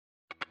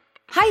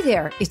Hi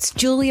there, it's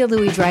Julia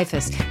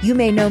Louis-Dreyfus. You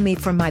may know me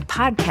from my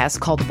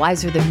podcast called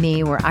Wiser Than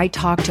Me, where I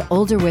talk to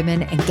older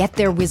women and get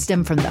their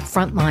wisdom from the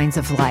front lines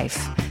of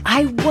life.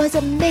 I was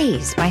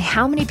amazed by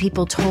how many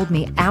people told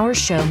me our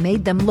show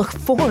made them look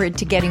forward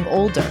to getting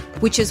older,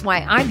 which is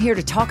why I'm here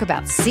to talk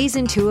about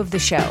Season 2 of the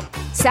show.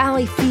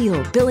 Sally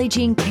Field, Billie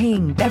Jean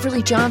King,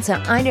 Beverly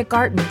Johnson, Ina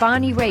Garten,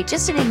 Bonnie Raitt,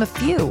 just to name a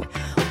few.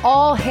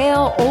 All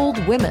hail old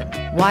women.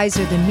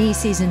 Wiser Than Me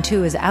Season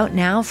 2 is out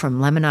now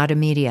from Lemonada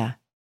Media.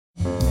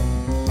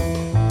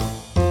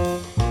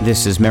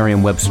 This is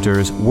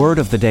Merriam-Webster's Word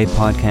of the Day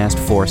podcast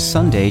for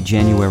Sunday,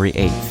 January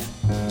 8th.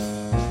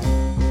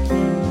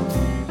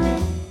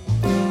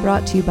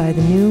 Brought to you by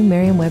the new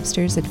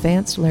Merriam-Webster's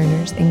Advanced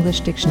Learners English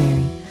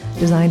Dictionary,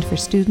 designed for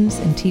students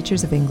and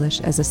teachers of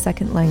English as a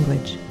second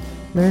language.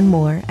 Learn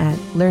more at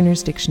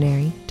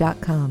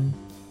learnersdictionary.com.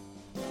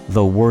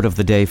 The word of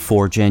the day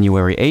for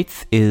January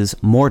 8th is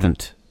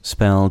mordant,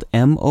 spelled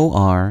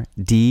M-O-R-D-A-N-T.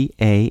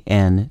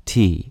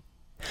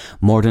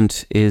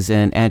 Mordant is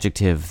an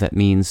adjective that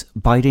means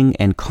biting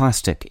and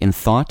caustic in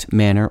thought,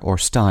 manner, or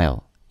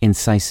style,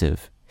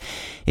 incisive.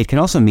 It can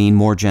also mean,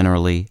 more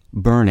generally,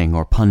 burning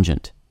or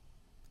pungent.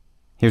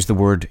 Here's the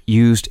word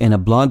used in a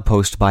blog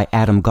post by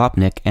Adam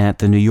Gopnik at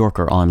The New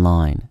Yorker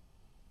Online.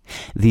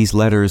 These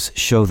letters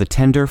show the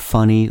tender,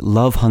 funny,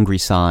 love-hungry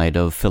side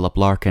of Philip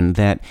Larkin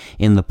that,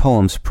 in the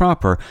poems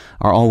proper,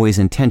 are always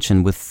in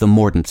tension with the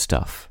mordant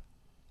stuff.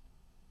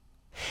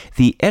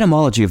 The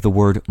etymology of the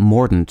word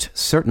mordant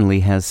certainly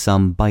has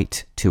some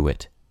bite to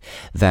it.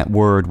 That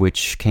word,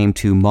 which came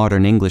to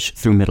modern English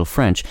through Middle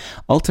French,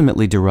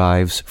 ultimately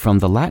derives from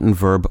the Latin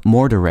verb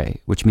mordere,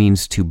 which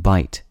means to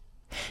bite.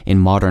 In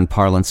modern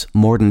parlance,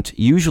 mordant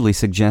usually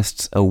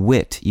suggests a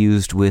wit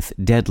used with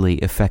deadly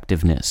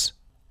effectiveness.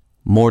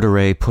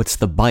 Mordere puts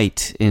the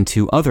bite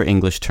into other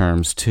English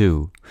terms,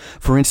 too.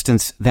 For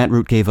instance, that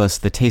root gave us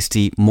the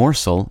tasty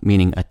morsel,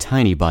 meaning a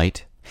tiny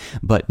bite.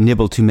 But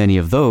nibble too many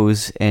of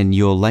those, and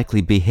you'll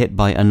likely be hit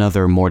by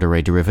another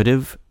mordere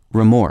derivative,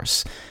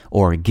 remorse,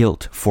 or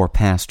guilt for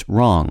past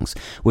wrongs,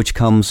 which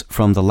comes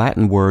from the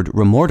Latin word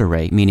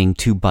remordere, meaning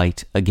to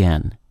bite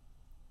again.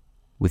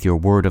 With your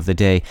word of the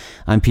day,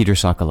 I'm Peter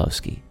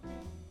Sokolowski.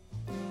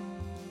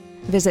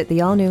 Visit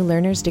the all-new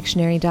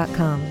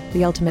learnersdictionary.com,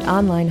 the ultimate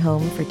online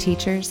home for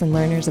teachers and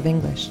learners of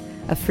English.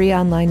 A free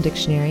online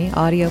dictionary,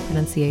 audio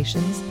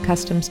pronunciations,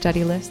 custom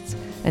study lists,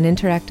 and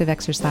interactive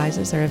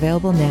exercises are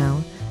available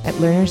now at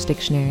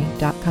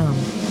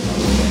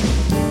learnersdictionary.com.